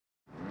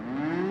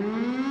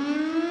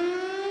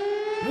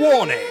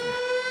Warning!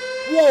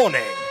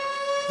 Warning!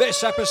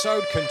 This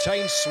episode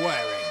contains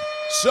swearing.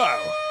 So,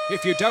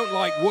 if you don't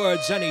like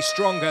words any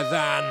stronger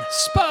than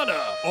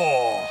Spanner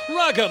or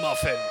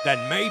Ragamuffin,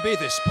 then maybe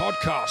this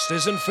podcast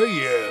isn't for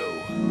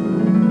you.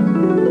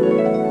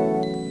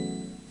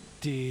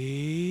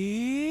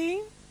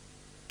 Dean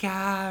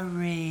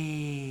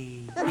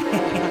Gary.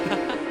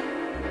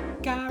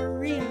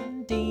 Gary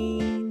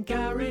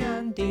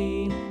and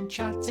Dean,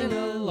 chatting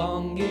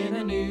along in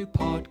a new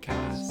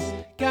podcast.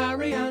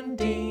 Gary and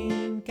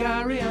Dean,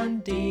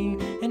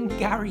 and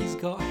Gary's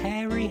got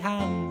hairy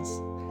hands.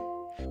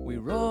 we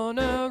run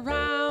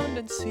around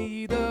and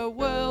see the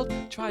world.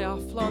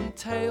 Triathlon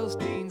tales,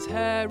 Dean's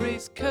hair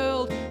is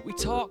curled. We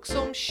talk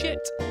some shit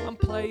and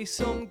play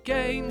some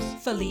games.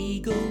 For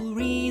legal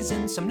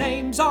reasons, some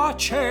names are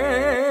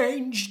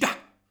changed.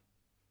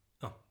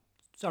 Oh,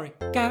 sorry.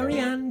 Gary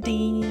and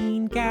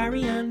Dean,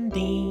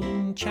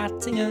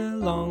 chatting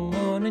along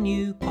on a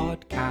new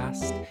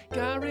podcast.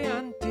 Gary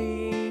and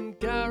Dean,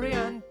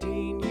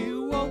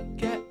 you won't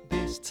get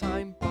this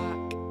time back.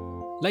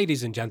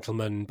 Ladies and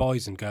gentlemen,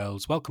 boys and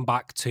girls, welcome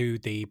back to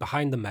the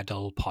Behind the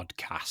Medal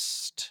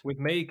podcast. With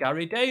me,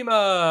 Gary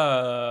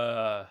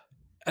Damer.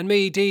 And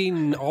me,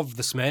 Dean of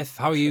the Smith.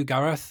 How are you,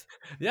 Gareth?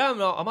 Yeah,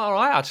 I'm all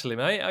right, actually,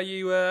 mate. Are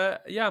you,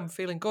 yeah, I'm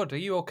feeling good. Are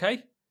you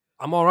okay?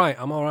 I'm all right,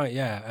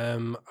 yeah.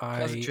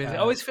 Pleasantries. It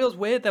always feels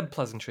weird, them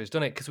pleasantries,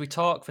 doesn't it? Because we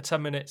talk for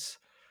 10 minutes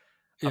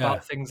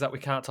about things that we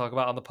can't talk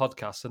about on the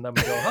podcast, and then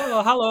we go,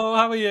 hello,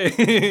 how are you?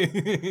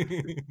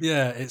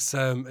 Yeah, it's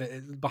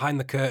Behind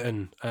the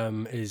Curtain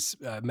is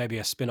maybe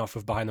a spin-off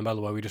of Behind the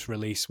Medal where we just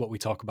release what we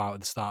talk about at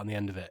the start and the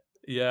end of it.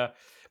 Yeah.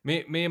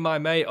 Me and my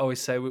mate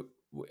always say,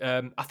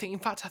 I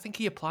think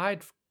he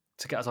applied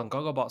to get us on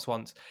Gogglebox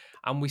once,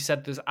 and we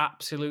said there's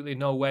absolutely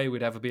no way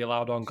we'd ever be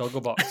allowed on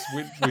Gogglebox.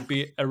 We'd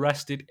be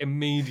arrested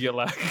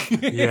immediately.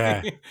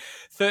 Yeah.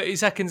 30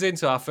 seconds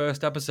into our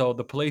first episode,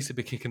 the police would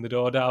be kicking the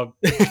door down.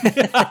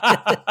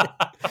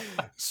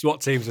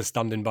 SWAT teams are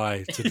standing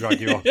by to drag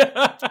you off.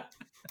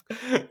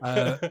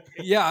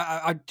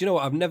 I do you know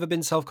what? I've never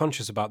been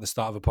self-conscious about the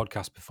start of a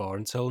podcast before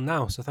until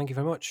now, so thank you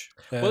very much.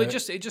 Well, it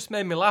just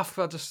made me laugh.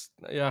 I had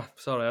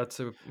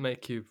to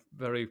make you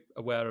very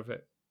aware of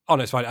it. Oh,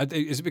 no, it's fine.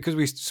 Is it because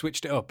we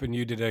switched it up and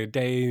you did a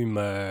Dame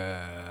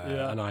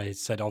and I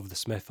said of the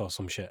Smith or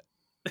some shit?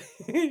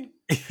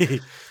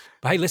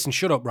 But hey, listen,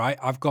 shut up, right?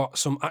 I've got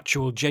some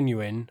actual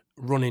genuine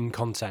running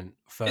content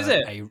for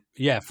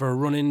for a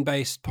running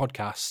based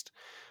podcast.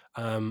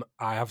 I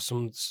have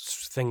some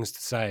things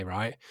to say,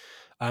 right?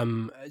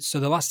 So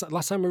the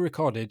last time we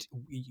recorded,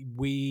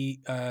 we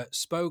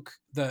spoke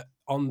that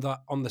on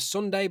the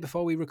Sunday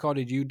before we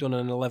recorded, you'd done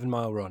an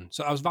 11-mile run.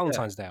 So that was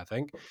Valentine's Day, I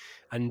think,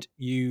 and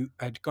you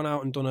had gone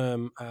out and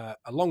done a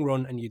long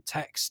run, and you'd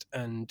text,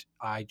 and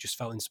I just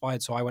felt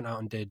inspired, so I went out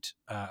and did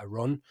a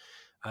run,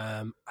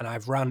 and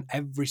I've ran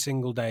every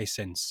single day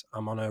since.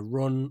 I'm on a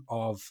run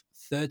of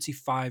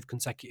 35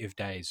 consecutive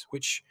days,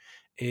 which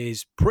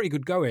is pretty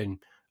good going.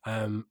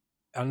 I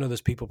know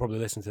there's people probably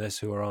listening to this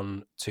who are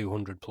on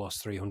 200 plus,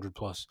 300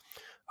 plus.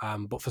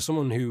 But for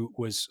someone who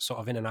was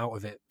sort of in and out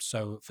of it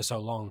for so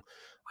long,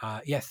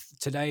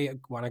 today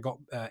when I got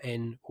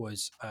in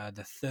was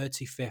the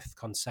 35th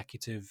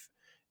consecutive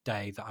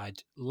day that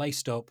I'd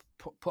laced up,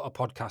 put a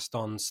podcast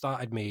on,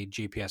 started me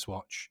GPS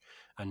watch,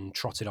 and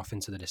trotted off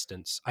into the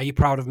distance. Are you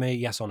proud of me?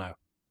 Yes or no?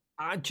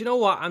 Do you know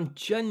what? I'm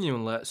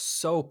genuinely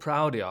so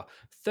proud of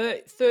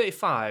you.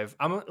 35.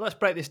 Let's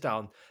break this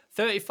down.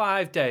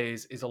 35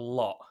 days is a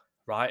lot.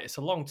 Right, it's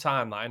a long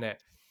time, that, isn't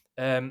it?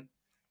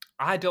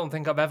 I don't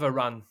think I've ever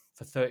ran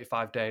for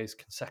 35 days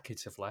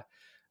consecutively.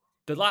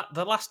 The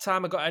last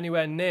time I got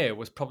anywhere near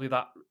was probably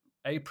that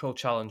April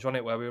challenge, wasn't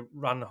it, where we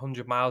ran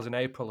 100 miles in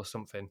April or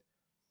something.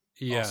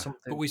 Yeah,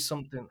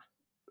 something.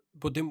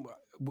 But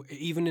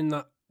even in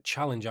that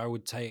challenge, I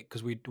would take,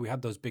 because we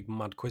had those big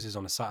mad quizzes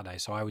on a Saturday,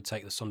 so I would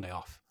take the Sunday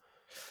off.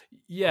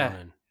 Yeah,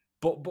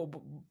 but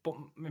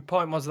my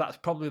point was that's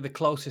probably the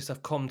closest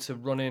I've come to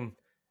running.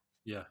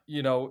 Yeah,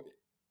 you know.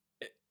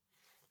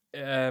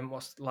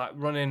 What's like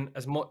running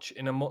as much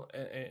in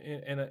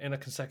a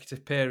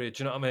consecutive period?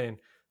 Do you know what I mean?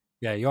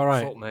 Yeah, you're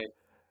right. Fuck me.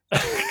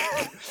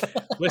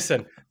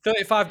 Listen,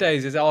 35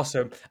 days is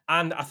awesome,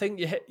 and I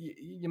think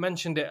you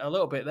mentioned it a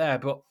little bit there,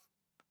 but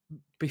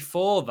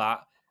before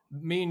that,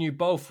 me and you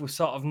both were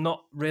sort of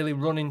not really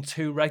running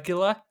too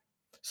regular.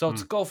 So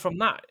to go from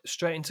that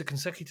straight into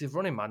consecutive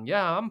running, man,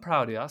 yeah, I'm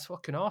proud of you. That's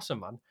fucking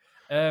awesome,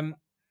 man.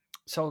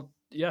 So.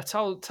 Yeah,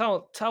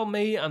 tell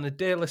me and the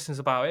dear listeners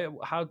about it.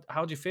 How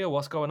do you feel?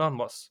 What's going on?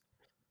 What's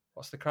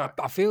the crack?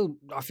 I feel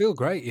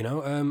great. You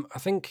know, I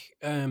think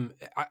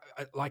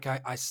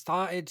I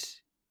started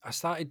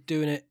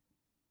doing it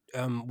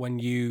when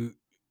you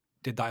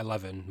did that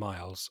 11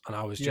 miles, and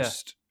I was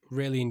just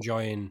really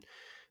enjoying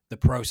the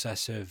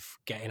process of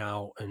getting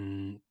out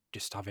and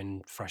just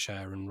having fresh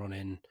air and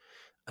running.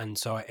 And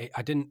so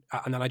I didn't,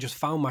 and then I just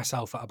found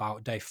myself at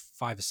about day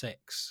 5 or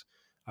 6.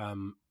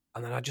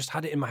 And then I just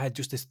had it in my head,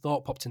 just this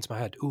thought popped into my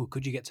head. Ooh,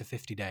 could you get to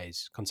 50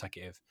 days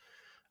consecutive?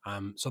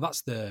 So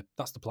that's the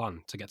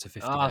plan, to get to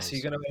 50 days. So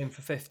you're going to aim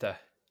for 50?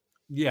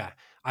 Yeah,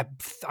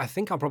 I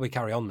think I'll probably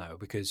carry on though,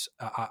 because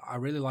I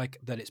really like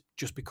that it's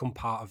just become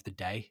part of the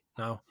day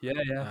now.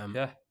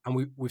 Yeah.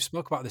 And we've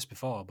spoke about this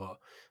before, but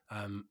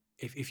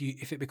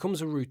if it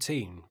becomes a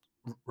routine,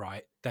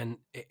 right, then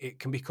it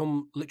can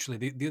become literally.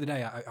 The other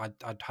day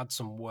I'd had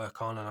some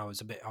work on, and I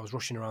was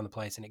rushing around the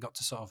place, and it got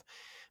to sort of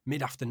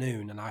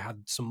mid-afternoon, and I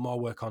had some more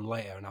work on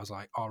later, and I was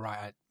like, all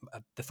right,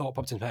 the thought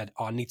popped into my head,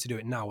 oh, I need to do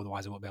it now,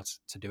 otherwise I won't be able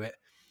to do it.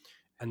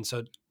 And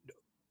so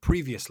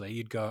previously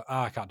you'd go,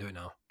 I can't do it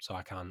now, so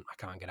I can't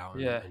get out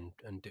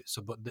and do it.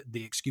 So, but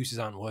the excuses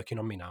aren't working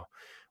on me now,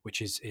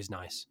 which is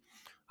nice.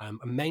 I'm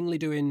mainly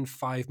doing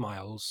 5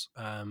 miles,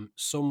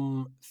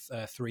 some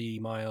 3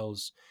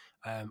 miles.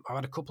 I've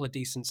had a couple of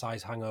decent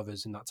sized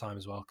hangovers in that time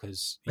as well,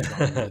 because you've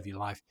got to live your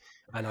life.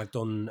 And I've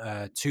done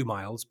 2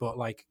 miles, but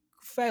like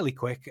fairly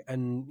quick.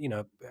 And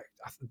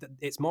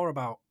it's more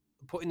about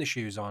putting the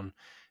shoes on,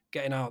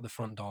 getting out the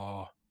front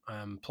door,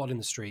 plodding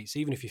the streets,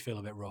 even if you feel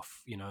a bit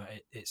rough.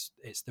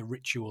 It's the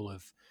ritual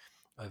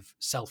of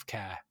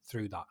self-care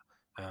through that.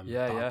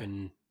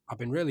 I've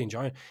been really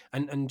enjoying.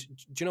 And do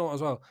you know what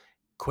as well?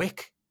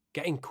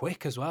 Getting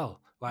quick as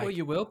well. Like, well,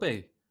 you will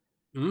be.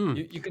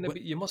 You're gonna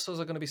be. Your muscles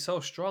are gonna be so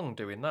strong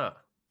doing that.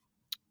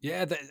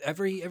 Yeah,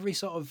 every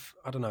sort of,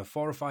 I don't know,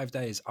 4 or 5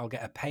 days, I'll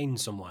get a pain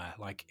somewhere.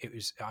 Like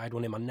I had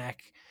one in my neck,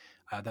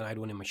 then I had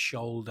one in my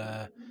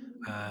shoulder.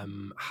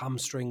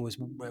 Hamstring was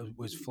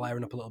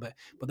flaring up a little bit,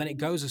 but then it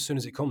goes as soon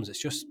as it comes.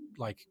 It's just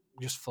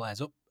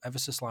flares up ever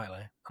so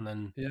slightly, and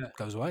then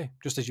goes away.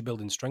 Just as you're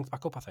building strength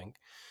back up, I think.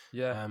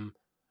 Yeah.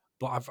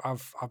 But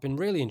I've been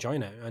really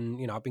enjoying it,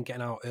 and I've been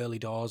getting out early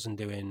doors and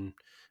doing,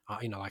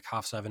 like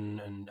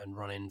 7:30 and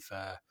running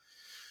for,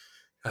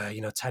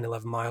 10,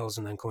 11 miles,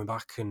 and then coming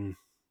back, and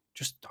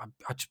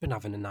I've just been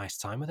having a nice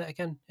time with it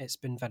again. It's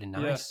been very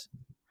nice. Yeah.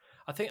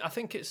 I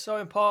think it's so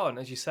important,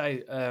 as you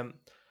say,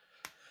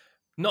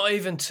 not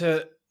even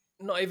to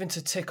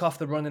tick off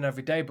the running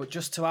every day, but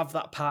just to have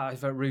that part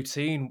of a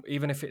routine,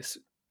 even if it's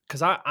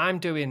because I'm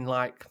doing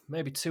like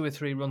maybe 2 or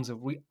 3 runs a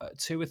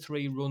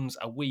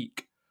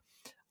week,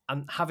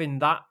 and having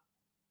that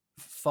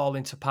fall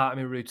into part of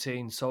my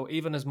routine. So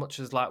even as much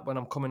as like when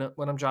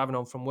I'm driving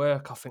home from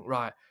work, I think,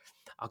 right,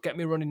 I'll get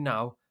me running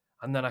now,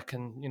 and then I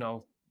can,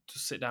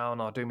 just sit down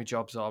or do my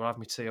jobs or have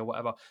my tea or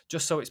whatever,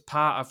 just so it's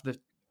part of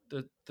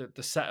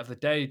the set of the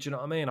day. Do you know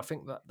what I mean? I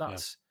think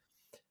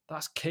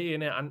that's key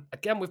in it. And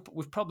again,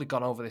 we've probably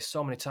gone over this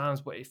so many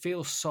times, but it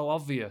feels so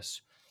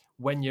obvious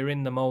when you're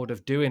in the mode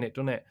of doing it,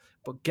 doesn't it?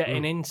 But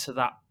getting into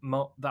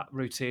that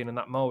routine and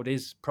that mode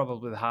is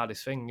probably the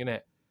hardest thing, isn't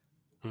it?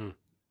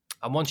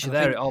 And once you're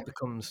there, it all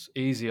becomes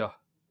easier.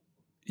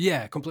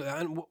 Yeah, completely.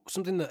 And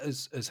something that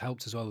has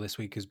helped as well this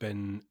week has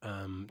been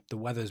the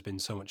weather's been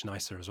so much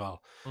nicer as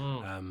well.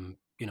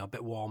 A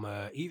bit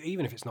warmer,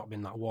 even if it's not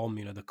been that warm.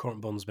 The current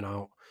bun's been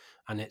out,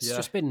 and it's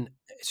just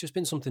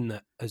been something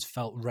that has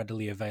felt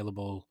readily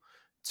available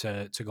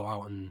to go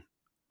out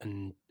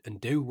and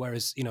do.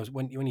 Whereas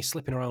when you're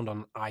slipping around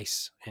on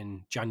ice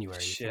in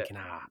January, you're thinking,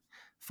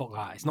 fuck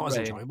that, it's not as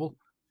enjoyable.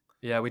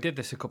 Yeah, we did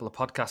this a couple of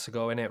podcasts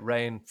ago, innit?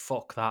 Rain,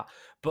 fuck that.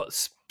 But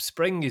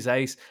spring is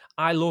ace.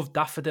 I love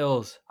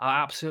daffodils.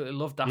 I absolutely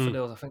love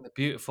daffodils. I think they're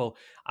beautiful.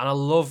 And I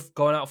love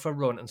going out for a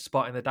run and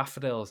spotting the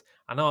daffodils.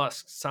 I know that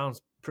sounds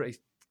pretty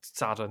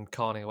sad and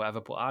corny or whatever,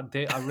 but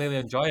I really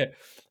enjoy it.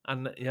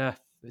 And yeah,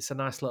 it's a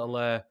nice little...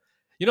 like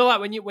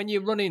when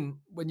you're running,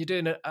 when you're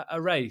doing a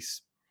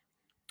race,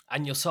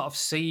 and you'll sort of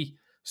see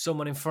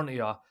someone in front of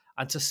you,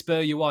 and to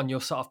spur you on, you'll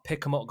sort of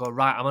pick them up, go,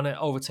 right, I'm going to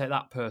overtake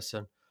that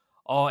person.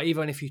 Or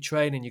even if you're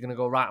training, you're going to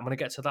go, right, I'm going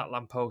to get to that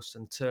lamppost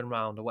and turn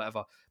around or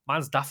whatever.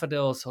 Mine's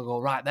daffodils. So I'll go,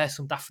 right, there's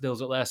some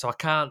daffodils up there. So I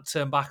can't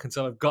turn back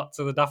until I've got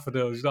to the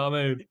daffodils. You know what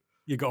I mean?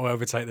 You got to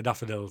overtake the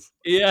daffodils.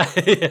 Yeah.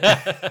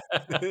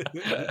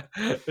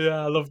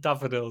 Yeah, I love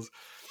daffodils.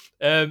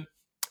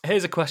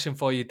 Here's a question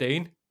for you,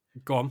 Dean.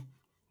 Go on.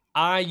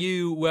 Are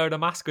you wearing a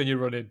mask when you're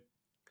running?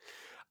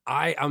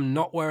 I am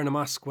not wearing a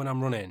mask when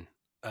I'm running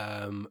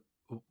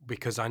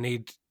because I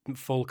need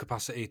full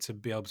capacity to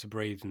be able to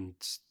breathe and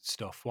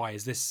stuff. Why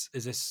is this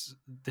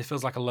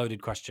feels like a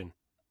loaded question?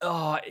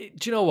 Do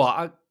you know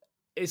what?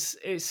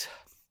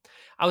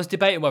 I was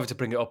debating whether to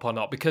bring it up or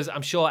not, because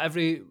I'm sure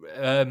every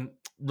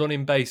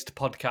running based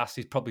podcast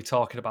is probably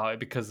talking about it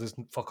because there's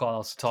fuck all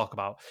else to talk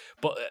about.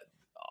 But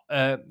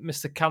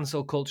Mr.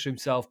 Cancel Culture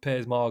himself,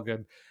 Piers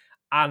Morgan,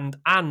 and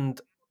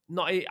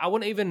not, I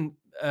wouldn't even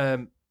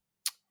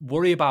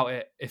worry about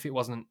it if it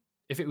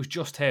was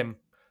just him.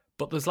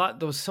 But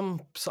there was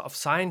some sort of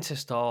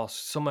scientist or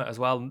something as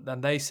well,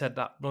 and they said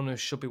that runners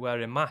should be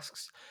wearing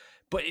masks.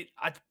 But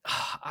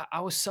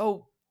I was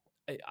so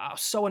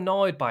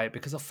annoyed by it,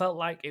 because I felt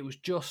like it was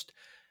just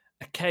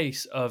a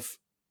case of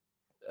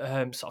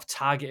sort of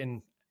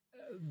targeting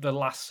the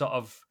last sort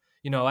of,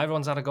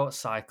 everyone's had a go at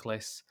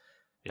cyclists,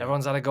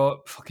 everyone's had a go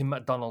at fucking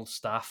McDonald's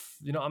staff,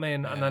 you know what I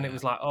mean? And then it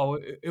was like, oh,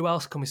 who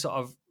else can we sort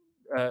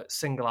of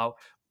single out?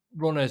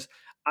 Runners.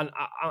 And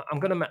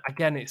I'm going to,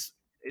 again, it's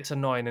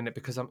annoying, isn't it?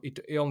 Because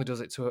he only does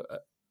it to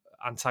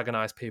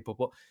antagonise people.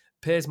 But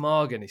Piers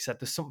Morgan, he said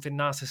there's something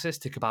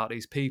narcissistic about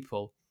these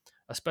people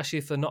especially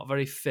if they're not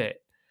very fit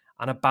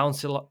and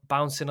are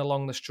bouncing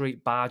along the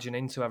street, barging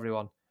into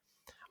everyone.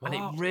 And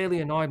it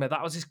really annoyed me.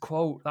 That was his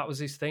quote. That was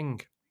his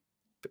thing.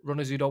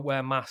 Runners who don't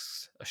wear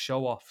masks are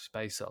show-offs,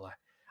 basically.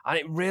 And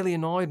it really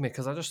annoyed me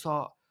because I just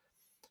thought,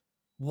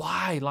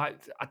 why?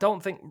 Like, I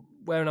don't think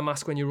wearing a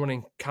mask when you're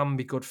running can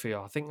be good for you.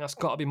 I think that's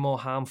got to be more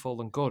harmful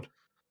than good.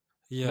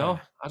 Yeah. No,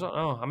 I don't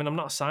know. I mean, I'm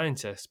not a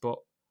scientist, but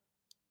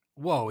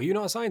whoa, are you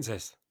not a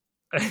scientist?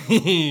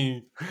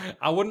 I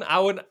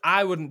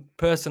wouldn't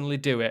personally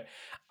do it.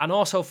 And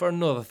also for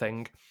another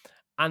thing,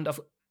 and of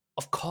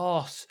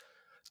course,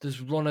 there's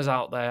runners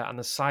out there and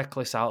there's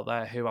cyclists out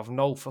there who have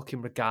no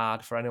fucking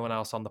regard for anyone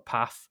else on the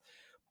path.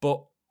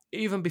 But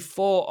even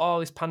before all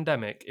this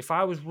pandemic, if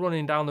I was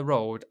running down the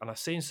road and I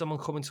seen someone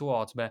coming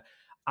towards me,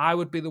 I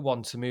would be the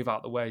one to move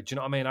out the way. Do you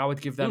know what I mean? I would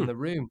give them the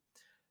room.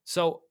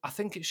 So I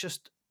think it's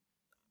just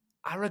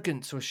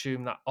arrogant to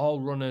assume that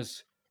all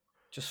runners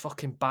just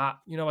fucking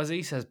as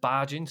he says,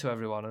 barge into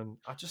everyone. And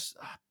I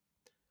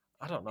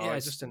don't know. Yeah,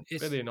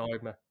 it really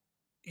annoyed me.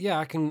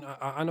 Yeah,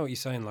 I know what you're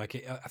saying. Like,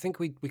 I think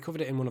we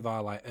covered it in one of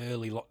our like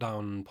early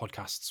lockdown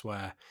podcasts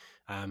where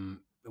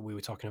we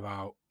were talking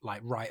about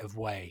like right of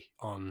way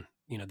on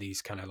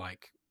these kind of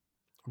like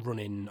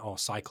running or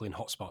cycling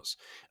hotspots.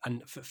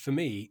 And for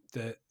me,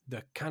 the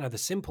kind of the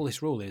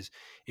simplest rule is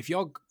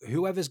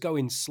whoever's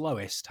going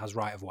slowest has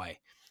right of way.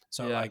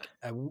 So like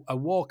a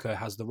walker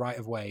has the right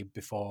of way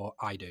before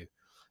I do.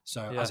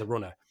 So as a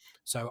runner.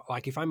 So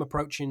like if I'm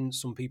approaching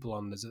some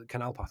people there's a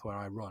canal path where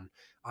I run,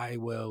 I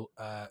will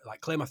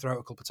like clear my throat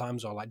a couple of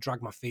times or like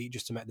drag my feet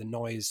just to make the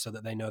noise so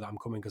that they know that I'm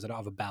coming because I don't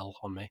have a bell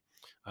on me.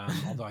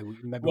 Although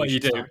maybe we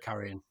should start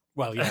carrying.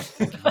 Well, yeah.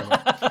 Thank you very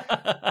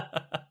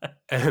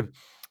much.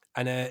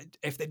 And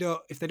if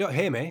they don't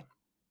hear me,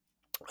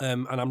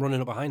 and I'm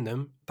running up behind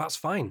them, that's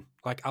fine.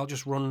 Like I'll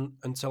just run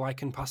until I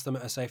can pass them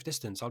at a safe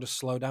distance. I'll just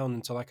slow down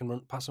until I can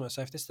run past them at a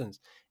safe distance.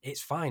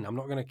 It's fine. I'm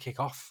not going to kick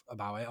off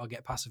about it or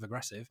get passive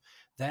aggressive.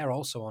 They're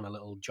also on a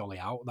little jolly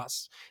out.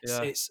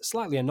 It's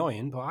slightly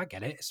annoying, but I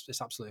get it.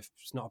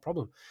 It's not a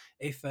problem.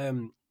 If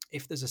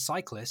there's a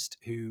cyclist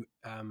who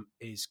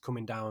is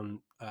coming down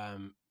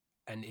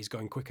and is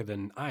going quicker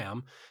than I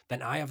am,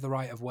 then I have the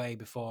right of way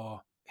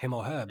before him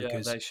or her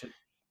because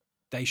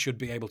they should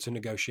be able to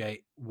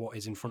negotiate what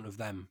is in front of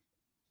them.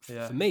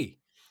 For me,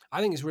 I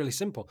think it's really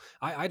simple.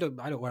 I don't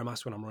wear a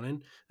mask when I'm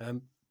running.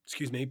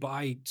 Excuse me, but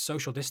I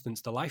social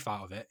distance the life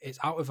out of it. It's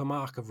out of a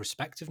mark of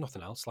respect, if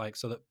nothing else, like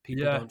so that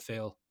people don't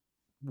feel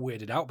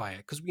weirded out by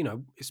it. Because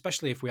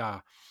especially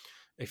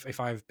if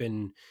I've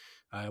been,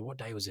 what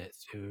day was it?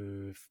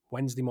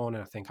 Wednesday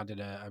morning, I think I did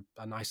a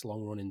nice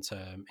long run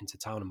into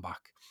town and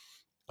back.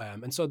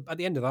 And so at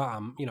the end of that,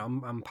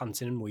 I'm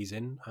panting and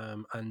wheezing,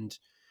 and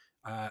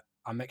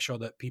I make sure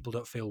that people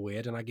don't feel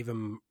weird, and I give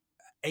them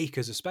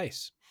acres of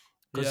space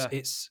because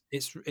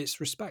it's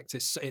respect.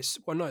 It's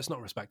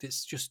not respect.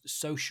 It's just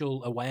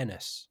social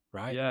awareness,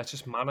 right? Yeah, it's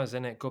just manners,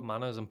 isn't it? Good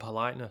manners and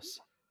politeness.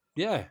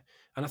 Yeah,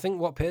 and I think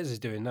what Piers is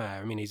doing there.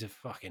 I mean, he's a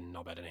fucking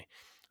knobhead,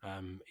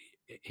 isn't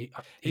he?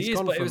 He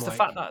is, but it was the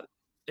fact that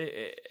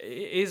it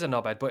is a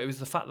knobhead. But it was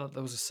the fact that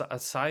there was a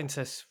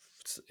scientist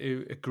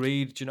who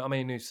agreed. Do you know what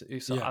I mean?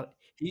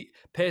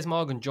 Piers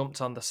Morgan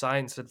jumped on the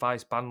science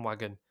advice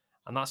bandwagon.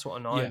 And that's what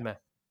annoyed me.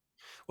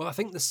 Well, I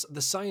think the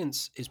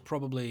science is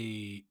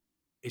probably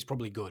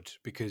good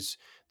because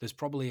there's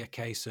probably a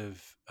case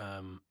of,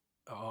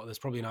 or there's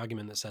probably an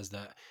argument that says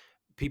that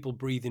people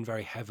breathing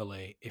very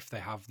heavily, if they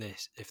have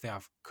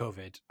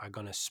COVID, are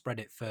going to spread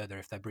it further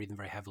if they're breathing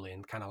very heavily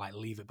and kind of like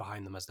leave it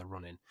behind them as they're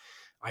running.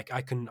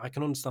 I can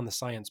understand the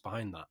science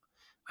behind that.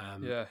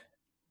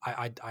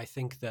 I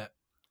think that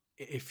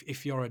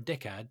if you're a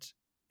dickhead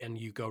and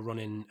you go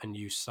running and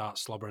you start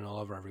slobbering all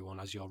over everyone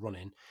as you're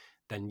running,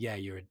 then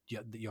you're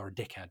a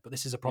dickhead. But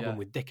this is a problem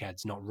with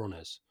dickheads, not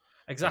runners.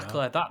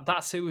 Exactly.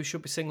 That's who we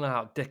should be singling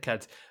out,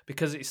 dickheads,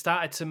 because it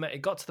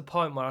got to the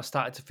point where I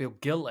started to feel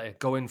guilty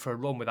going for a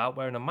run without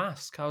wearing a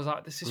mask. I was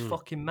like, this is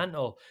fucking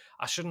mental.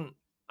 I shouldn't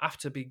have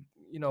to be,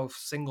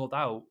 singled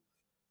out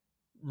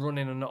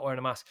running and not wearing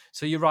a mask.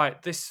 So you're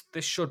right. This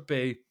should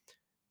be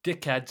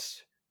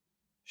dickheads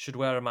should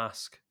wear a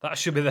mask. That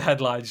should be the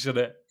headline,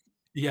 shouldn't it?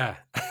 Yeah.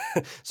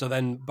 So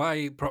then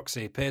by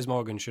proxy, Piers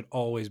Morgan should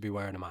always be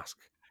wearing a mask.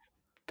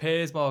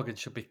 Piers Morgan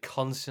should be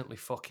constantly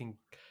fucking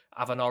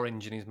have an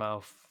orange in his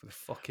mouth with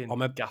fucking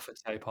gaffer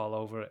tape all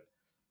over it.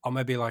 Or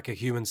maybe like a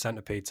human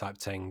centipede type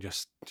thing,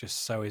 just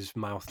sew his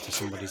mouth to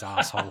somebody's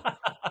asshole.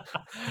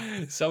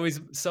 So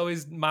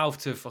his mouth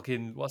to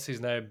fucking, what's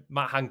his name?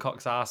 Matt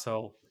Hancock's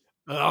arsehole.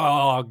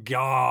 Oh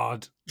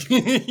God.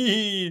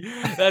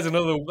 That's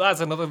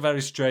another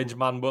very strange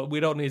man, but we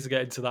don't need to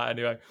get into that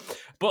anyway.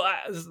 But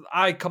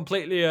I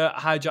completely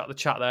hijacked the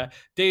chat there.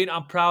 Dean,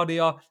 I'm proud of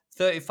you.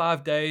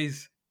 35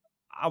 days.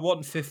 I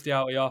want 50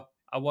 out of you.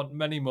 I want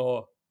many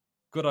more.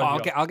 Good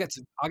on you. I'll get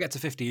to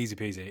 50 easy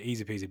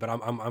peasy. But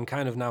I'm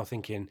kind of now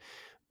thinking.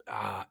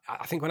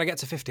 I think when I get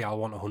to 50, I'll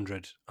want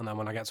 100, and then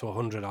when I get to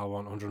 100, I'll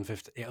want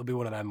 150. It'll be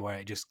one of them where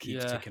it just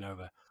keeps ticking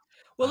over.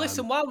 Well,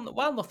 listen,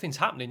 while nothing's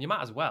happening, you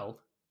might as well.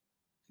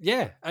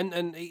 Yeah,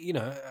 and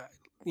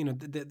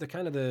the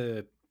kind of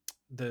the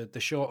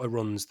shorter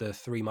runs, the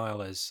 3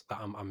 milers that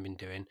I've been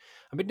doing.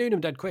 I've been doing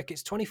them dead quick.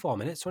 It's 24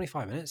 minutes,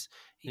 25 minutes.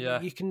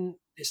 Yeah. You can.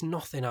 It's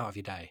nothing out of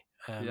your day,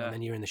 and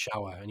then you're in the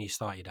shower and you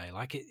start your day.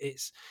 Like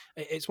it's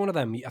one of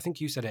them. I think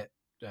you said it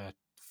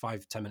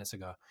 5-10 minutes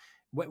ago.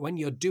 When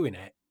you're doing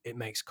it, it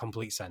makes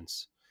complete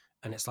sense.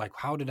 And it's like,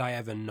 how did I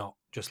ever not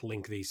just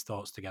link these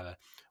thoughts together?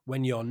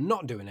 When you're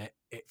not doing it,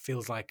 it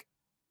feels like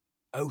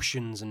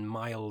oceans and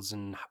miles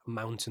and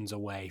mountains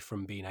away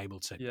from being able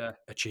to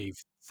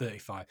achieve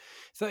 35.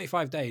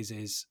 35 days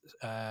is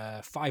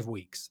 5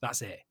 weeks.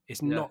 That's it.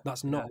 It's not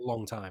a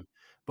long time.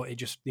 But it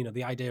just,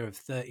 the idea of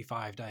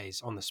 35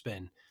 days on the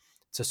spin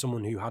to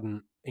someone who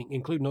hadn't,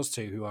 including us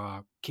two who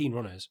are keen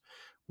runners,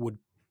 would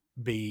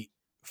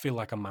feel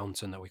like a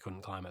mountain that we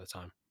couldn't climb at the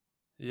time.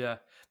 Yeah.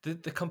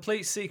 The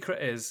complete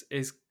secret is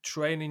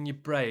training your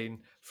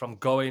brain from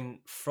going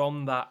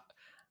from that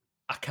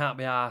I can't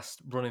be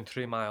arsed running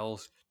 3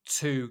 miles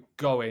to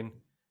going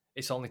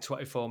it's only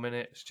 24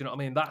 minutes. Do you know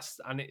what I mean?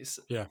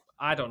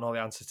 I don't know the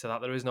answer to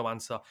that. There is no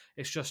answer.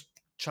 It's just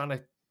trying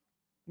to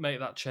make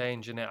that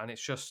change in it, and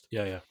it's just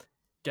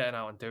getting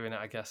out and doing it,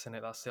 I guess, in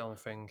it. That's the only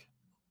thing.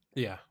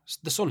 Yeah.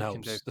 The sun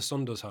helps. The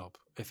sun does help.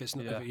 If it's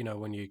not,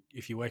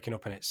 if you're waking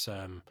up and it's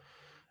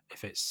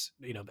if it's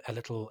a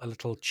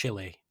little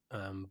chilly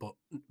but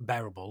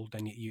bearable,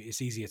 then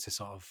it's easier to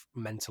sort of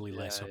mentally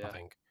lace up, I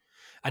think.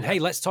 And hey,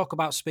 let's talk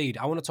about speed.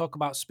 I want to talk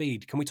about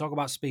speed. Can we talk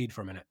about speed for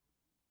a minute?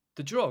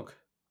 The drug?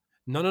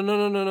 No,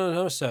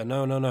 sir.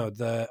 No.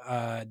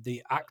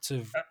 The act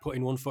of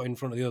putting one foot in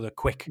front of the other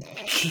quick.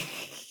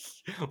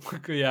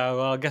 Yeah,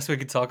 well, I guess we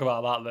could talk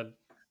about that then.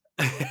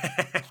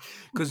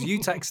 Because you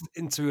text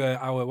into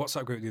our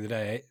WhatsApp group the other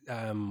day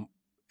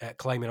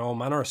claiming all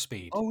manner of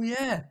speed. Oh,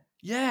 yeah.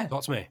 Yeah.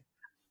 Talk to me.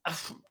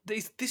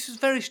 This was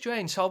very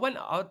strange. So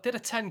I did a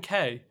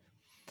 10K,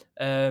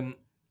 and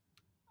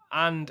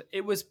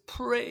it was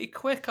pretty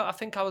quick. I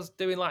think I was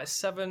doing like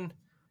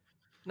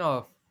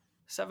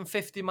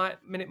 750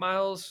 minute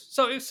miles.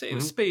 So it was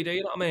speedy,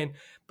 you know what I mean?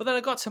 But then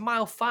I got to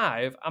mile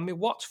 5 and my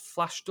watch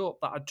flashed up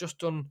that I'd just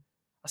done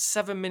a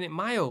 7-minute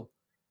mile.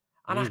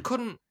 And I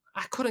couldn't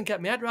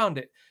get my head around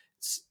it.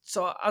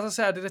 So as I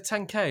said, I did a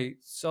 10K.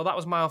 So that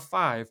was mile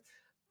 5.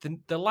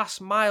 The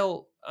last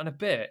mile and a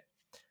bit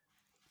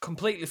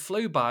completely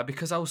flew by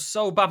because I was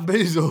so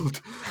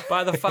bamboozled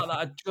by the fact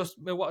that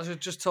my watch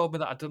had just told me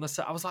that I'd done a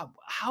set. I was like,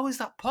 how is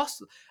that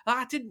possible?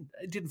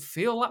 It didn't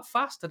feel that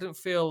fast. I didn't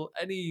feel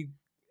any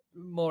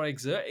more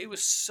exert. It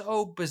was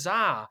so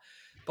bizarre.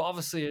 But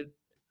obviously, it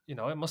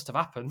must have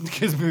happened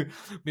because my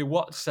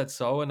watch said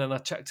so. And then I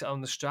checked it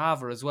on the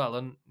Strava as well.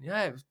 And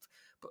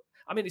but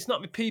I mean, it's not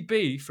my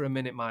PB for a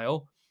minute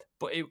mile,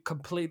 but it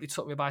completely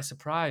took me by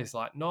surprise.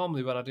 Like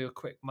normally when I do a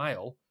quick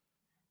mile,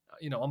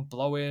 I'm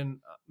blowing,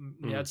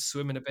 my head's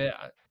swimming a bit.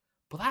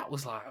 But that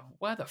was like,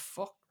 where the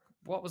fuck?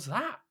 What was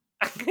that?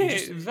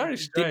 It was very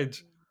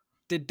strange.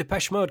 Did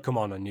Depeche Mode come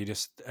on and you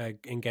just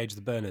engage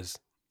the burners?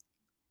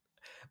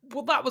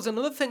 Well, that was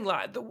another thing.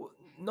 Like,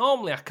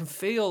 normally I can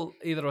feel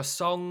either a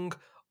song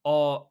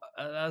or,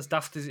 as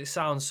daft as it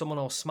sounds, someone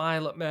will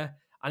smile at me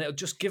and it'll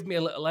just give me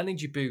a little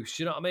energy boost.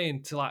 You know what I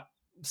mean? To like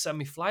send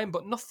me flying.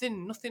 But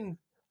nothing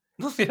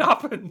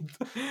happened.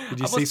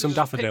 Did you see some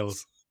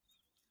daffodils?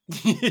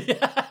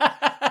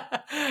 Yeah.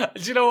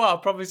 Do you know what?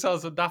 I probably saw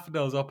some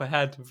daffodils up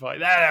ahead. I'm like,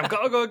 there, I've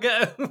got to go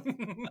get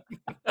them.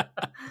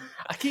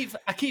 I keep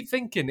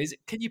thinking,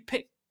 can you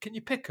pick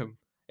them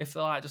if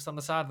they're like just on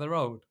the side of the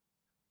road?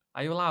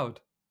 Are you allowed?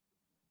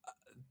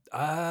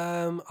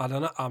 I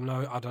don't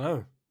know. I don't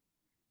know.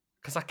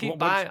 Because I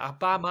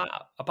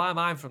buy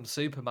mine from the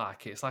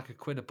supermarket. It's like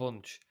 £1 a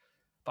bunch.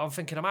 But I'm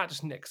thinking I might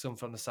just nick some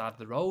from the side of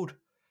the road.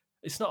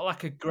 It's not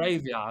like a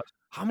graveyard.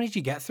 How many do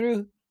you get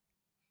through?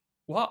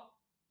 What?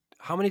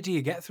 How many do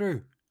you get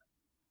through?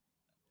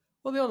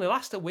 Well, they only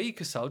last a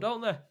week or so,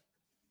 don't they?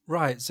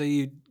 Right. So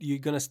you're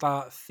going to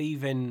start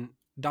thieving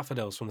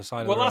daffodils from the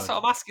side of the road? Well, that's what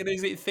I'm asking.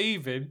 Is it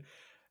thieving?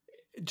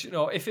 Do you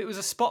know, if it was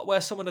a spot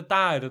where someone had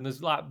died and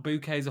there's like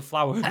bouquets of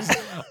flowers,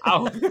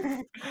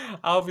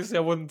 obviously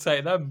I wouldn't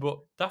take them. But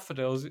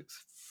daffodils,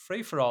 it's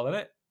free for all, isn't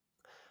it?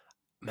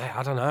 Mate,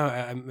 I don't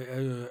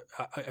know.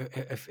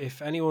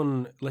 If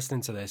anyone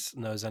listening to this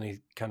knows any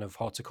kind of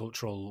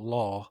horticultural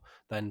law,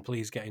 then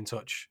please get in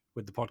touch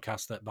with the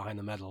podcast at Behind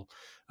the Medal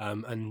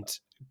and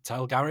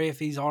tell Gary if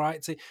he's all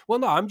right to... Well,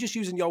 no, I'm just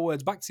using your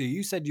words back to you.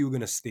 You said you were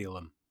going to steal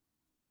them.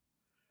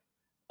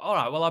 All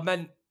right, well, I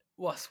meant...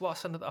 What's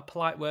a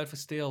polite word for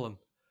steal them?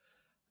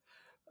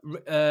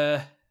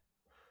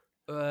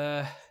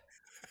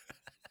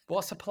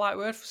 What's a polite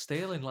word for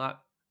stealing? Like...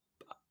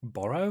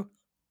 Borrow?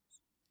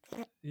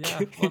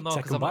 Yeah, well, no,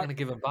 because I'm not going to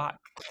give them back.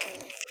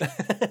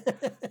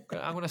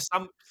 I'm going to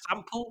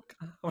sample.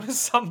 I'm going to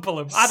sample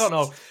them. I don't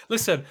know.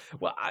 Listen,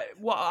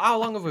 how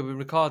long have we been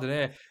recording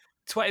here?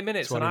 20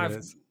 minutes, 20 and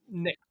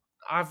minutes.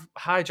 I've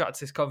hijacked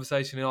this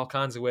conversation in all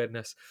kinds of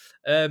weirdness.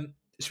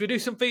 Should we do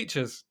some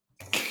features?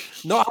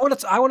 No,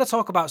 I want to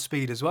talk about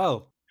speed as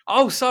well.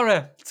 Oh,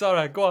 sorry,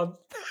 go on.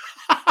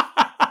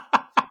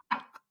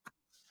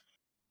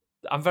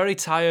 I'm very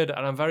tired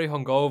and I'm very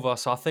hungover,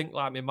 so I think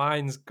like my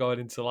mind's going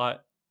into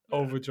like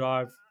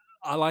overdrive.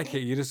 I like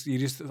it. You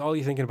just all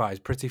you're thinking about is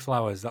pretty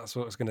flowers. That's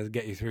what's going to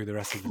get you through the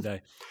rest of the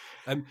day.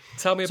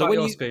 Tell me about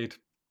your speed.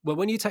 Well,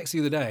 when you text the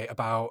other day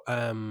about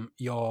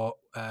your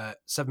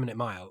 7-minute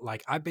mile,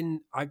 like I've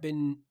been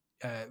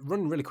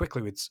running really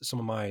quickly with some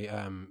of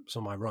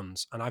my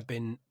runs, and I've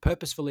been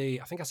purposefully,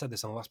 I think I said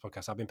this on the last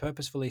podcast, I've been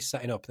purposefully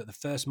setting up that the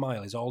first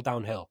mile is all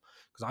downhill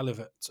because I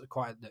live at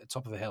quite at the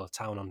top of a hill, a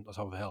town on the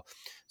top of a hill,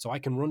 so I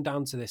can run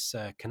down to this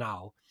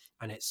canal,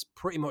 and it's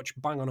pretty much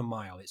bang on a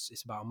mile.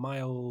 It's about a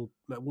mile,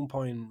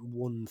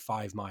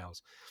 1.15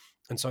 miles.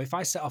 And so if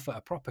I set off at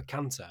a proper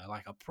canter,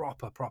 like a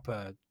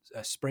proper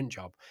sprint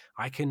job,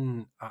 I'm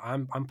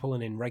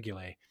pulling in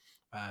regularly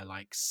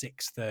like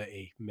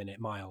 6:30-minute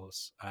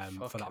miles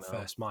for that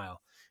first mile,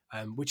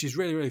 which is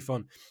really, really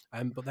fun.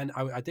 But then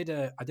I did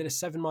a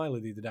 7-miler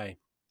the other day,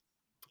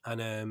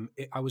 and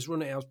I was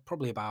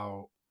probably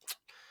about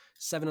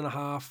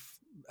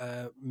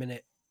 7.5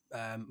 minute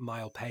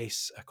mile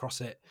pace across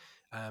it.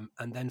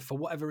 And then for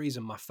whatever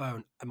reason, my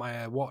phone,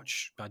 my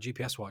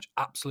GPS watch,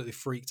 absolutely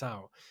freaked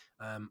out.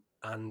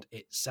 And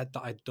it said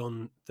that I'd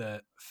done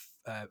the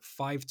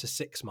 5 to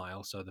 6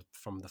 mile, so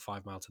from the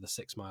 5 mile to the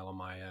 6 mile on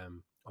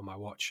my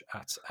watch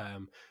at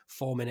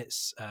 4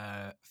 minutes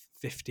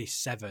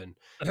 57.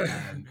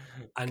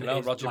 And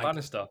Roger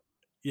Bannister.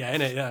 Yeah,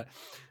 innit? Yeah.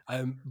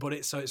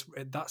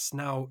 But that's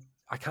now.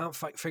 I can't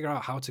figure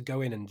out how to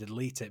go in and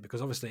delete it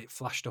because obviously it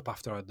flashed up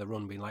after the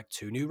run being like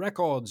 2 new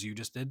records. You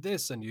just did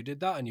this and you did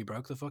that and you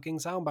broke the fucking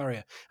sound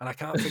barrier. And I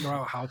can't figure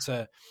out how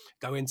to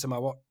go into my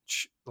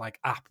watch like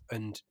app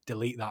and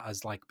delete that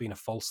as like being a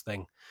false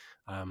thing.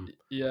 So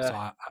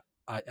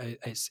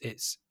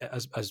it's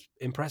as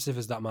impressive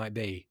as that might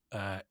be.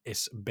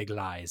 It's big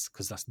lies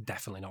because that's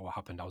definitely not what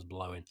happened. I was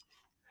blowing.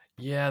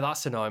 Yeah,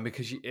 that's annoying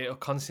because it'll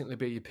constantly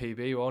be your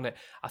PB, won't it?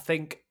 I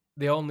think.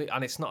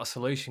 And it's not a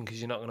solution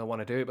because you're not going to want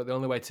to do it, but the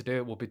only way to do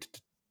it will be to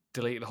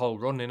delete the whole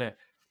run, innit?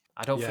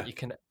 I don't think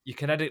you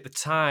can edit the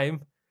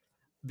time,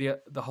 the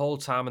whole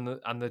time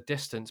and the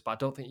distance, but I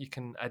don't think you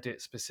can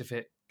edit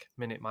specific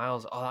minute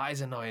miles. Oh, that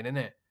is annoying, isn't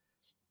it?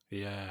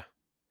 Yeah.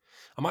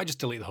 I might just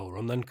delete the whole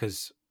run then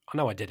because I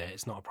know I did it.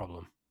 It's not a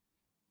problem.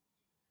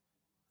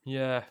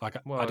 Yeah. Like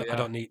I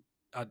don't need.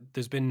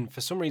 There's been, for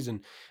some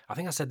reason, I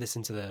think I said this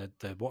into the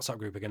WhatsApp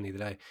group again the other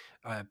day.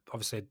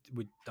 Obviously,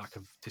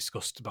 I've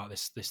discussed about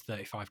this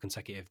 35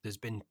 consecutive. There's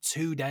been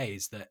 2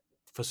 days that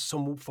for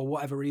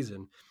whatever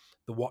reason,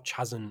 the watch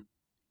hasn't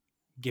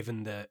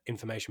given the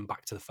information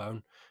back to the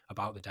phone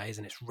about the days,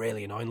 and it's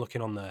really annoying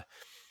looking on the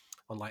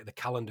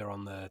calendar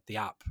on the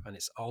app, and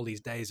it's all these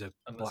days are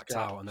blacked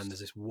out, and then there's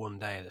this one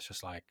day that's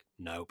just like,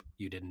 nope,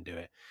 you didn't do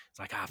it. It's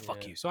like,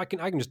 fuck you. So I can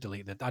just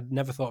delete that. I'd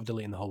never thought of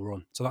deleting the whole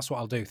run, so that's what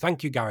I'll do.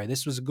 Thank you, Gary.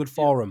 This was a good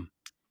forum.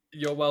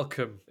 You're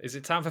welcome. Is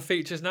it time for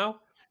features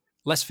now?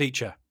 Let's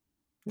feature.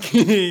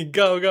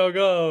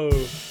 Go.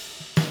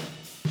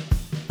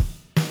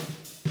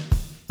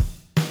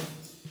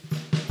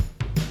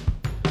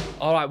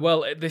 All right.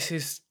 Well, this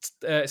is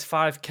it's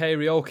 5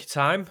 karaoke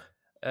time.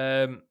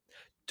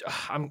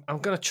 I'm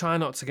going to try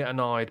not to get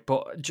annoyed,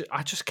 but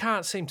I just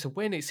can't seem to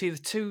win. It's either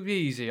too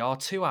easy or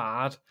too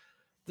hard.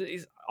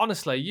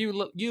 Honestly, you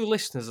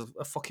listeners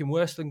are fucking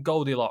worse than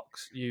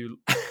Goldilocks.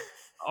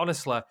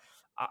 Honestly,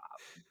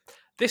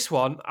 this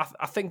one,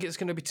 I think it's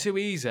going to be too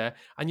easy,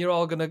 and you're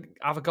all going to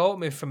have a go at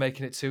me for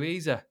making it too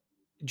easy.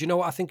 Do you know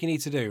what I think you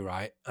need to do,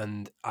 right?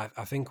 And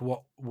I think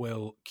what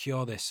will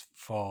cure this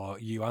for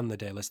you and the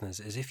dear listeners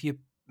is if you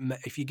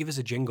give us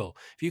a jingle.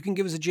 If you can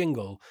give us a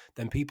jingle,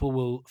 then people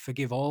will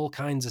forgive all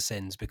kinds of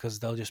sins because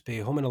they'll just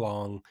be humming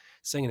along,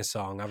 singing a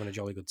song, having a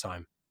jolly good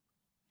time.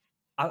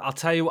 I'll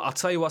tell you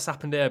what's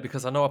happened here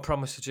because I know I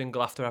promised a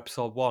jingle after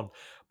episode 1,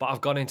 but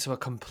I've gone into a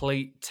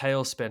complete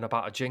tailspin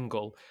about a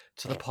jingle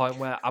to the point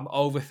where I'm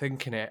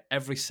overthinking it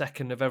every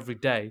second of every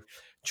day,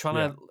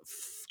 trying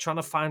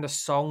to find a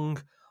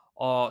song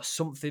or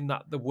something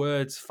that the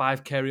words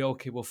 5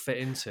 karaoke will fit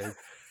into.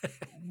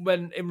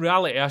 When in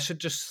reality, I should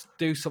just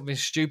do something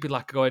stupid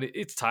like going,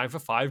 it's time for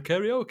 5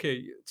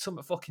 karaoke.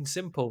 Something fucking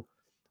simple.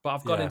 But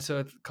I've gone into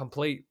a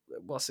complete,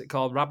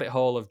 rabbit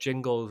hole of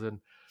jingles.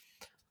 And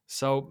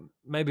so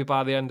maybe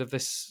by the end of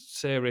this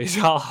series,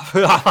 I'll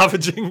have a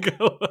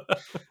jingle.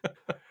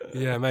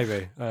 Yeah,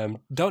 maybe.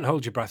 Don't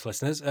hold your breath,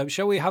 listeners.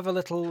 Shall we have a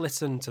little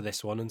listen to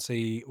this one and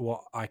see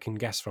what I can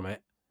guess from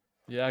it?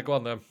 Yeah, go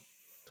on then.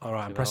 All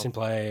right, I'm pressing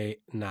play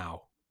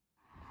now.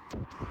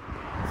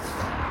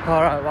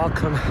 All right,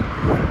 welcome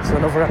to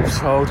another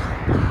episode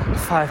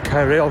of 5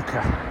 Karaoke.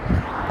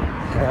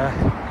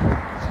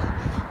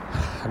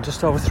 I'm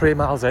just over 3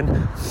 miles in.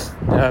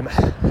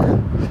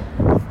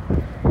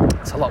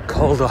 It's a lot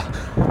colder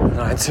than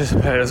I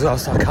anticipated as well,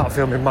 so I can't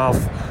feel my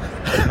mouth.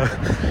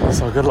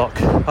 So good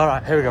luck. All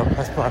right, here we go.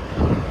 Let's play.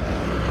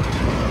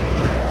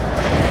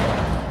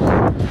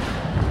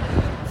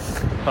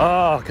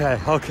 Oh, okay,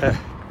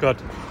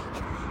 good.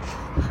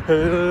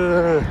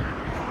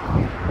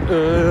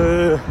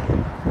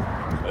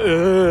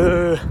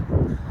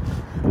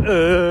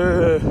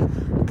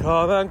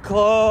 Come and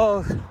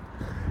close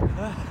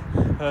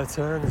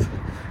turns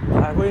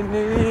like we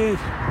need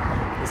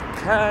is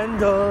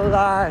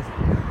candlelight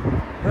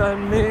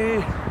and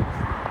me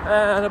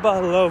and a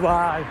bottle of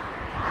wine.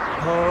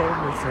 Hold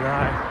me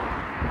tonight.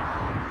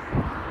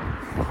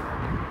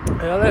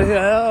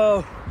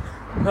 Hello,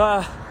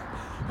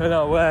 in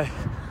a way.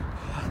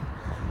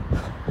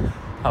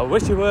 I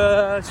wish you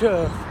were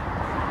true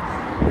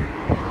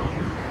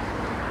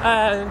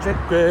and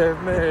drink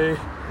with me.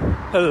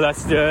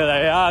 Let's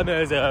delay our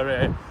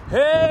misery.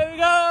 Here we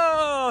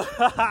go!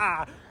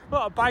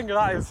 What a banger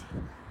that is.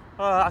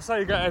 I saw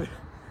you getting.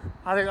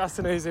 I think that's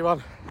an easy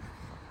one.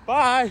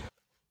 Bye.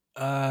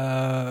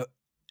 I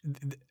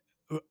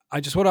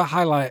just want to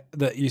highlight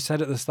that you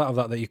said at the start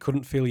of that you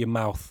couldn't feel your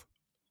mouth.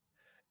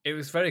 It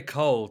was very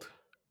cold.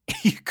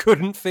 You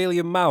couldn't feel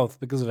your mouth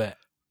because of it.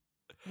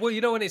 Well,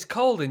 you know when it's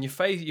cold and your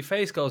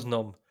face goes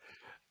numb.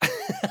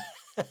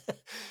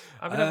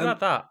 I've never had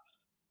that.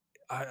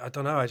 I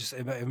don't know.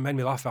 It made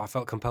me laugh. I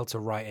felt compelled to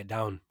write it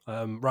down.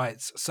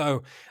 Right.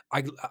 So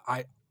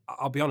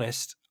I'll be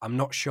honest. I'm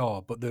not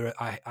sure, but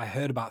I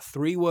heard about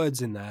 3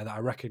 words in there that I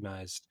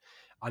recognised,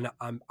 and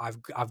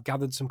I've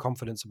gathered some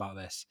confidence about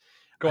this.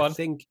 Go on. I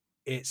think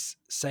it's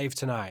 "Save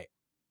Tonight."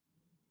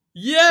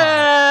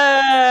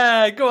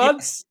 Yeah, go on.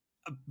 Yes,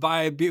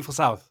 by Beautiful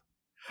South.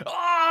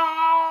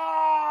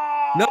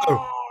 Oh! No.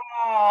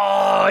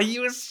 Oh,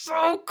 you were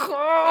so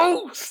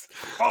close.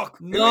 Fuck.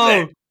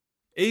 No.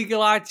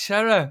 Eagle-Eyed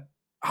Cherry.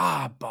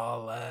 Ah,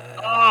 bollocks.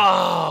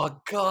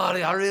 Oh, God.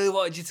 I really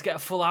wanted you to get a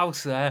full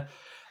house there.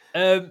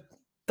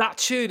 That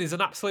tune is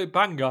an absolute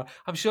banger.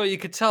 I'm sure you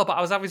could tell, but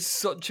I was having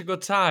such a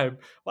good time.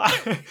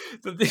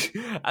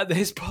 At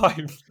this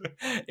point,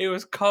 it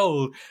was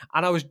cold,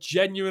 and I was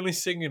genuinely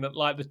singing at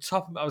like the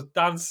top of it. I was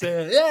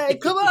dancing. Yeah,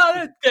 come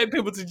on, getting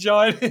people to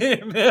join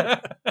in.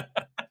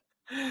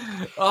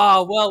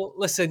 Oh, well,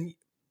 listen,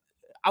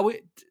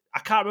 I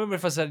can't remember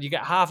if I said you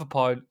get half a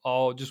point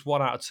or just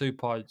 1 out of 2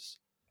 points.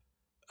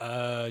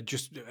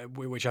 Just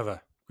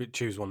whichever.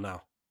 Choose one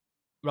now.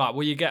 Right,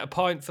 well, you get a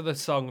point for the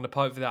song and a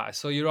point for that.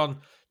 So you're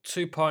on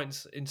 2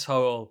 points in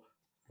total.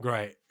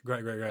 Great. Oh,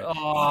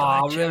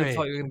 I really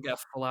thought you were going to get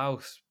a full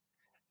house.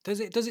 Does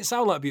it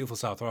sound like Beautiful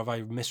South, or have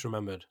I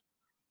misremembered?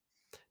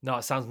 No,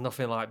 it sounds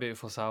nothing like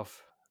Beautiful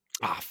South.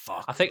 Ah,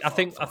 fuck. I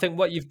think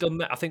what you've done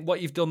there. I think what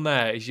you've done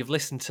there is you've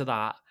listened to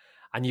that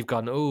and you've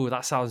gone, "Oh,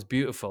 that sounds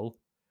beautiful,"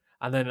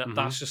 and then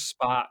that's just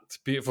sparked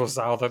Beautiful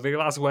South. I think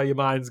that's where your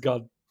mind's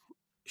gone.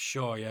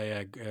 Sure,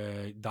 yeah.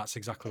 That's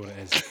exactly what it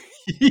is.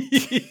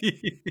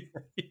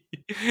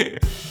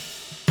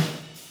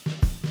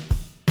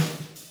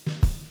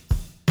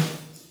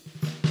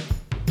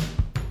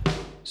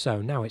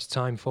 So now it's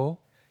time for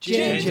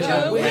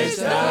Ginger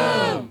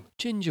Wisdom.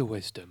 Ginger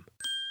Wisdom.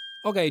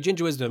 Okay,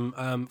 Ginger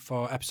Wisdom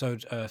for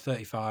episode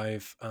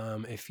 35.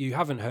 If you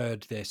haven't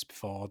heard this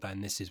before,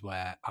 then this is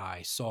where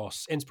I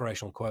source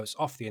inspirational quotes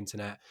off the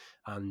internet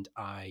and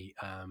I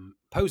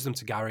pose them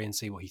to Gary and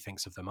see what he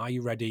thinks of them. Are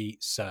you ready,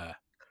 sir?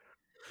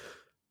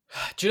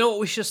 Do you know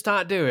what we should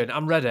start doing?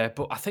 I'm ready,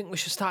 but I think we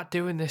should start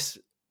doing this,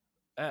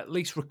 at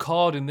least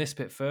recording this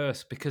bit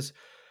first, because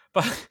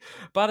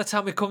by the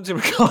time we come to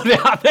record it,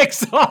 I'm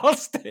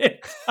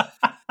exhausted.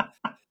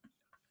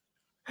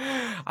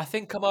 I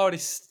think I'm already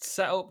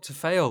set up to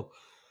fail.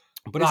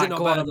 But is it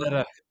not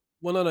better?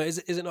 Well, no. Is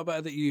it not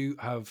better that you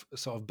have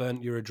sort of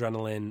burnt your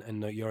adrenaline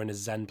and that you're in a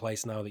zen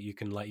place now that you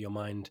can let your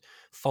mind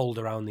fold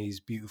around these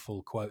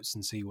beautiful quotes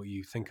and see what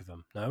you think of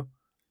them? No?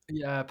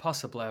 Yeah,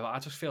 possibly. I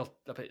just feel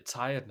a bit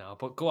tired now.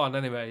 But go on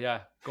anyway.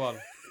 Yeah, go on.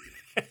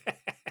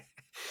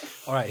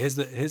 All right. Here's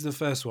the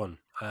first one.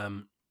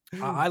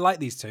 I like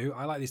these two.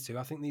 I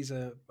think these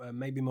are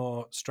maybe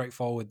more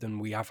straightforward than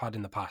we have had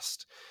in the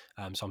past.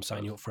 So I'm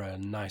signing you up for a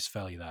nice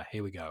failure there.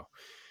 Here we go.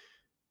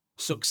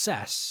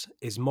 Success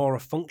is more a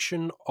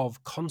function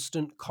of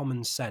constant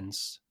common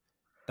sense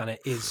than it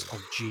is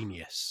of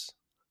genius.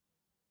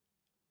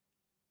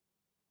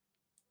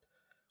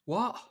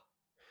 What?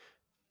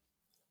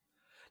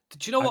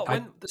 Do you know what?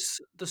 When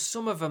there's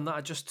some of them that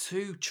are just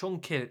too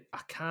chunky, I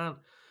can't.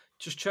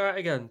 Just try it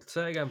again.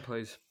 Say it again,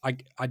 please.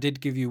 I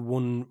did give you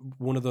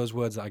one of those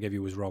words that I gave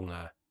you was wrong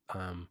there.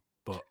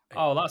 But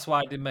that's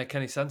why it didn't make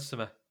any sense to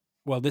me.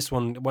 Well, this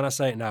one, when I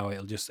say it now,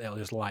 it'll just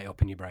light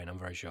up in your brain, I'm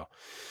very sure.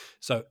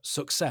 So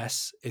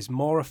success is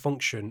more a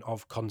function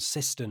of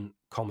consistent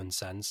common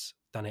sense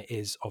than it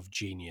is of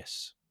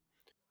genius.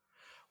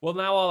 Well,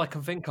 now all I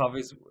can think of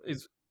is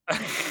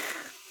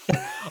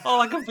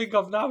all I can think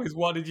of now is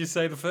what did you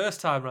say the first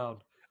time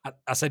round?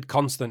 I said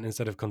constant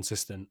instead of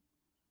consistent.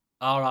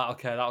 All right,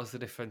 okay, that was the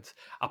difference.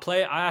 I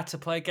had to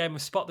play a game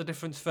of Spot the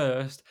Difference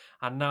first,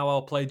 and now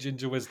I'll play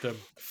Ginger Wisdom.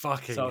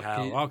 Fucking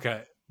hell.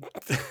 Okay.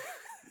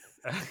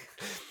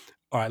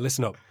 All right,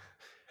 listen up.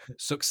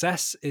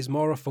 Success is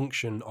more a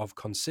function of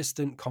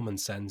consistent common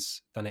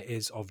sense than it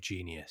is of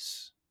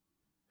genius.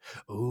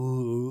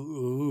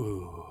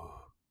 Ooh.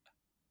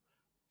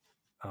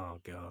 Oh,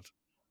 God.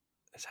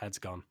 His head's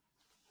gone.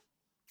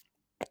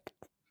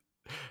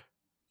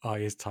 Oh,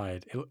 he's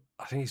tired.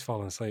 I think he's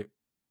fallen asleep.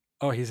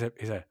 Oh, he's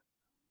here.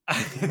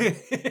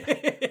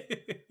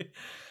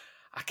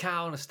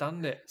 can't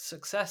understand it.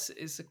 Success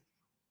is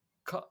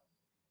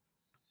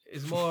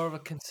more of a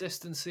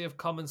consistency of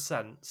common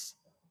sense,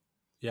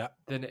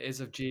 than it is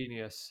of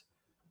genius.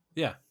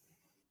 Yeah.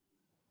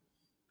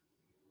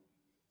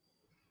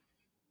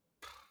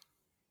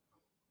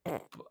 I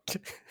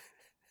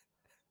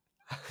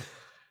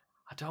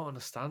don't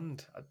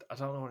understand. I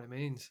don't know what it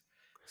means.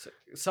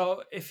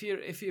 So if you're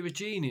a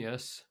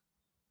genius,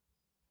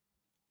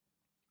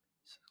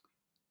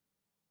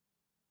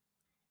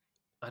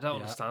 I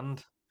don't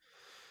understand.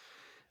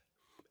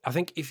 I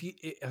think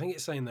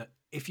it's saying that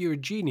if you're a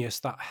genius,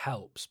 that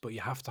helps, but you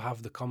have to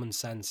have the common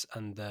sense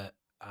and the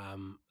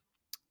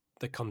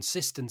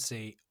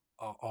consistency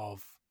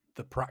of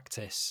the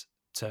practice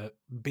to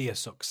be a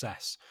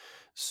success.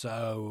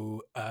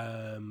 So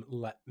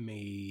let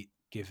me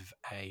give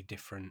a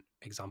different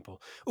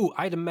example. Oh,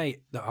 I had a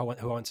mate who I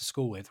went to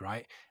school with,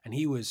 right? And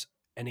he was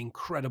an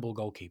incredible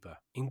goalkeeper.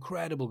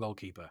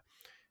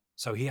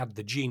 So he had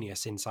the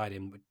genius inside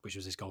him, which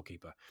was his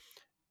goalkeeper.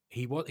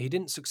 He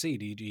didn't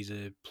succeed. He's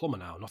a plumber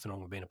now. Nothing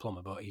wrong with being a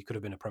plumber, but he could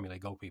have been a Premier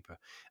League goalkeeper.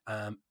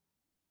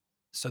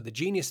 So the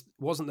genius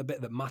wasn't the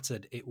bit that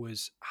mattered. It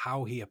was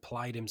how he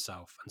applied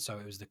himself. And so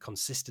it was the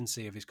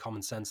consistency of his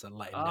common sense that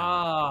let him down.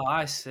 Ah,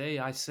 I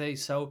see.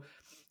 So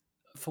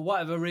for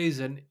whatever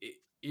reason,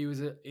 he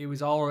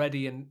was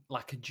already a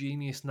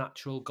genius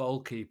natural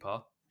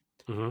goalkeeper.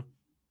 Mm-hmm.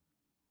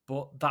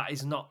 But that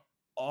is not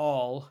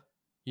all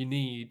you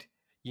need.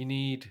 You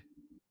need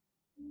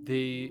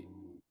the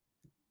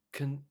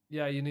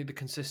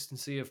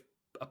consistency of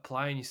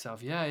applying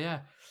yourself. Yeah.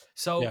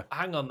 So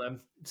hang on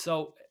then.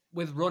 So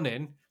with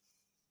running,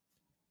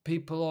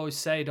 people always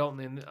say, don't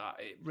they? And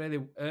it really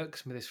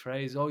irks me, this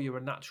phrase, "Oh, you're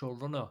a natural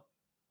runner,"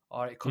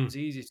 or "It comes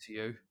easy to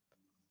you."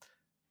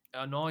 It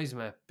annoys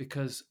me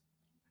because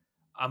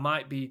I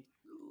might be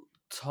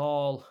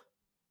tall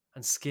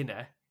and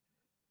skinny,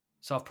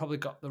 so I've probably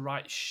got the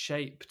right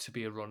shape to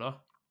be a runner.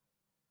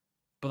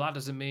 But that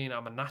doesn't mean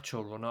I'm a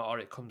natural runner or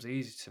it comes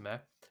easy to me.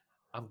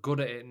 I'm good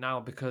at it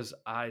now because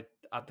I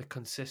had the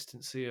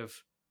consistency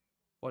of,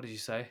 what did you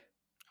say?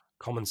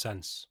 Common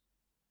sense.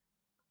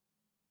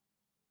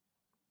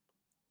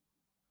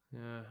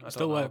 Yeah, it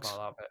still works.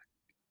 About that bit.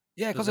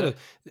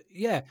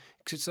 Yeah,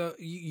 because so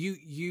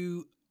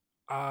you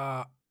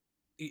are.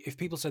 If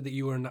people said that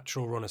you were a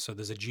natural runner, so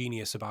there's a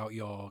genius about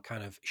your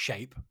kind of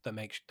shape that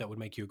would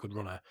make you a good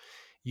runner,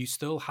 you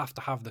still have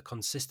to have the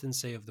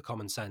consistency of the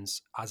common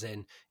sense, as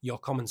in your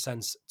common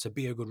sense to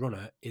be a good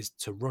runner is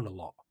to run a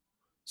lot.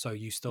 So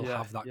you still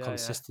have that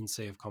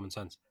consistency of common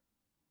sense.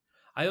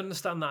 I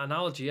understand that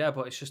analogy,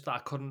 but it's just that I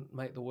couldn't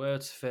make the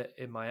words fit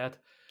in my head.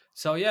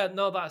 So I don't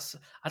know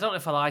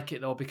if I like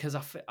it though, because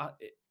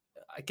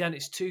again,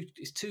 it's too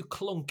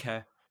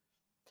clunky,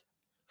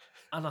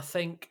 and I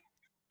think,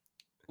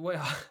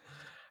 well,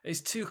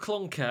 it's too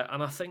clunky,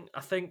 and I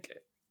think.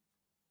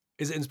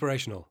 Is it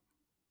inspirational?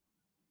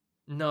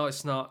 No,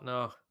 it's not.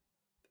 No.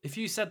 If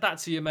you said that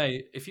to your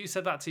mate,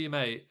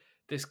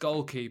 this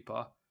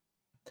goalkeeper,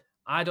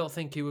 I don't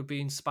think he would be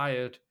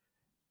inspired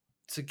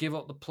to give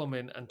up the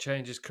plumbing and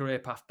change his career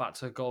path back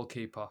to a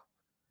goalkeeper.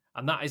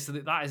 And that is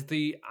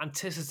the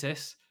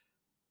antithesis.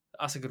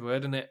 That's a good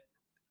word, isn't it?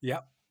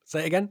 Yeah.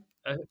 Say it again.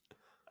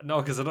 No,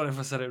 because I don't know if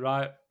I said it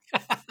right.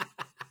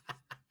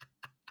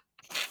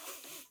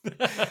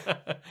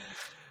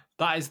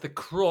 That is the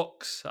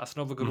crux. That's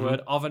another good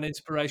word of an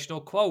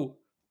inspirational quote.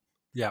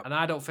 Yeah. And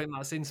I don't think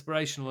that's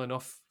inspirational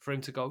enough for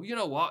him to go, you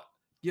know what?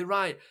 You're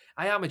right.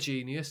 I am a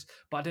genius,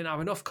 but I didn't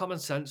have enough common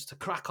sense to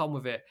crack on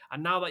with it.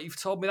 And now that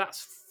you've told me that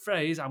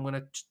phrase, I'm going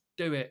to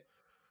do it.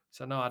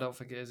 So no, I don't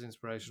think it is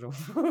inspirational.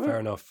 Fair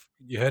enough.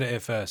 You heard it here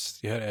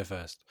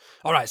first.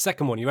 All right,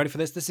 second one. You ready for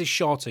this? This is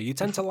shorter. You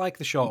tend to like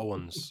the shorter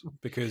ones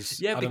because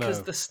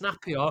the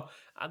snappier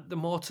and the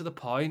more to the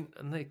point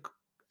and they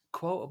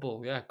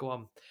quotable. Yeah, go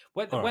on.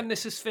 When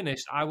this is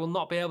finished, I will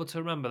not be able to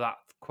remember that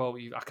quote.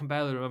 I can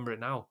barely remember it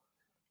now.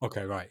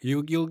 Okay, right.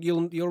 You'll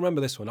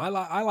remember this one. I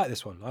like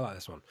this one.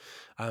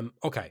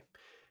 Okay.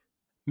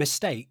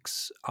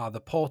 Mistakes are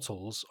the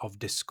portals of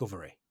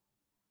discovery.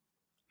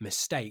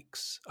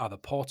 Mistakes are the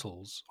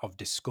portals of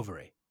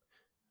discovery.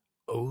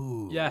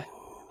 Oh. Yeah,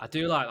 I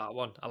do like that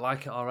one. I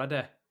like it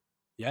already.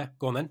 Yeah,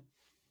 go on then.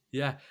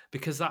 Yeah,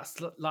 because that's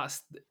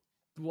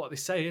what they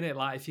say, isn't it?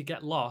 Like, if you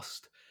get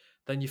lost,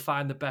 then you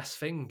find the best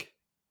thing.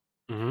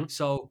 Mm-hmm.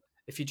 So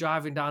if you're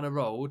driving down a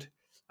road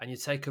and you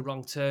take a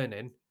wrong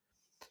turning,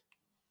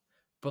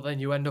 but then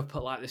you end up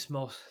at like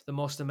the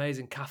most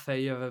amazing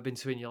cafe you've ever been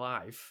to in your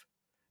life,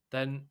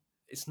 then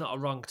it's not a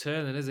wrong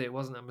turning, is it? It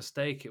wasn't a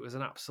mistake. It was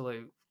an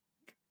absolute,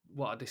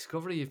 what a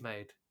discovery you've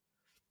made.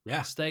 Yeah.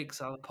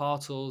 Mistakes are the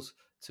portals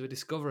to a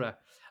discovery.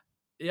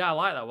 Yeah, I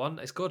like that one.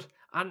 It's good.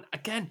 And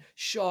again,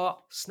 short,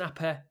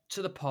 snappy,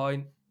 to the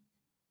point,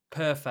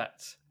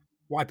 perfect.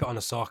 Wipe it on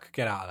a sock.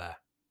 Get out of there.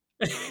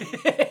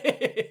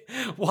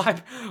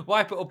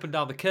 wipe it up and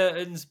down the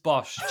curtains.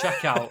 Bosh,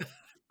 check out.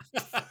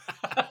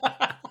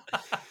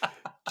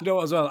 you know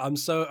what? As well, I'm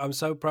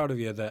so proud of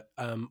you that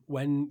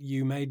when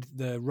you made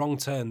the wrong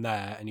turn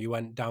there and you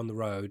went down the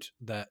road,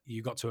 that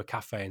you got to a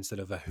cafe instead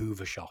of a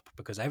Hoover shop,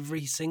 because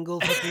every single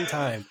fucking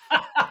time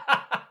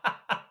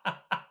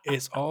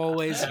it's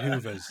always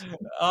Hoovers.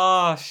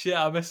 Oh shit!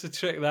 I missed a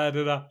trick there,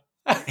 did I?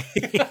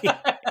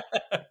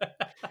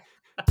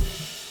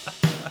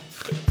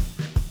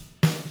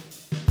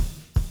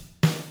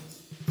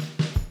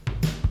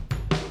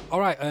 All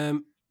right.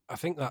 I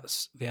think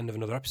that's the end of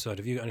another episode.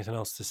 Have you got anything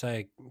else to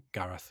say,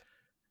 Gareth?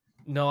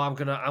 No, I'm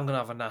gonna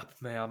have a nap,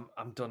 mate.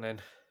 I'm done in.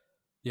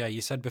 Yeah,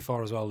 you said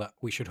before as well that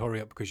we should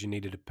hurry up because you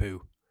needed a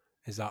poo.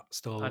 Is that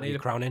still your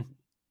crowning?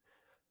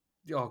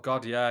 Oh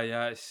God, yeah.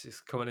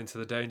 It's coming into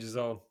the danger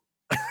zone.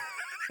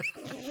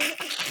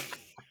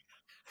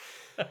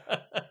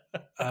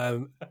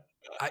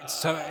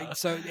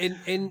 So in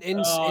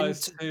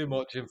it's too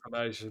much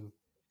information.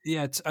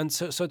 Yeah, and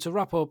so to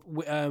wrap up,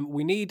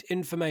 we need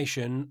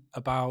information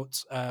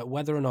about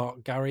whether or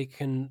not Gary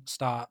can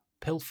start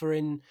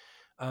pilfering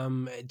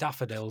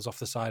daffodils off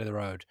the side of the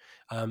road.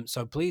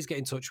 So please get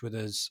in touch with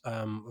us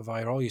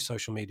via all your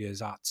social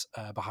medias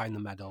at Behind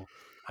the Medal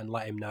and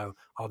let him know.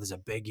 Oh, there's a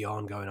big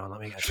yawn going on. Let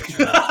me get a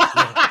picture of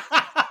that.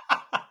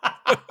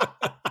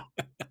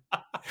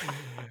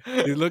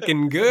 He's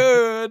looking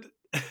good.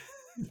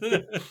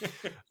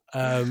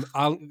 I'm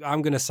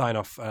going to sign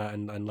off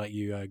and let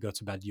you go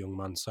to bed, young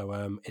man.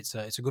 So it's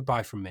a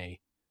goodbye from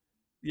me.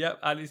 Yep,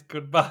 and it's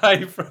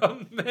goodbye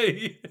from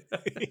me.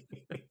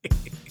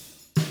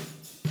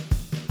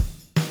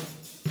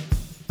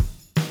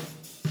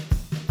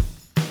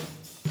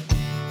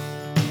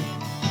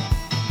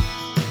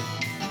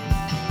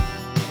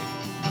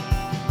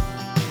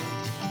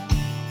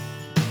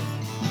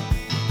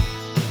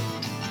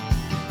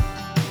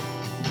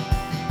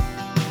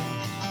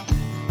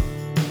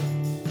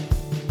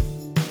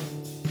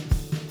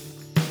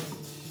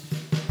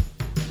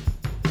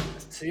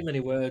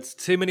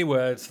 Too many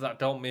words that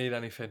don't mean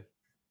anything.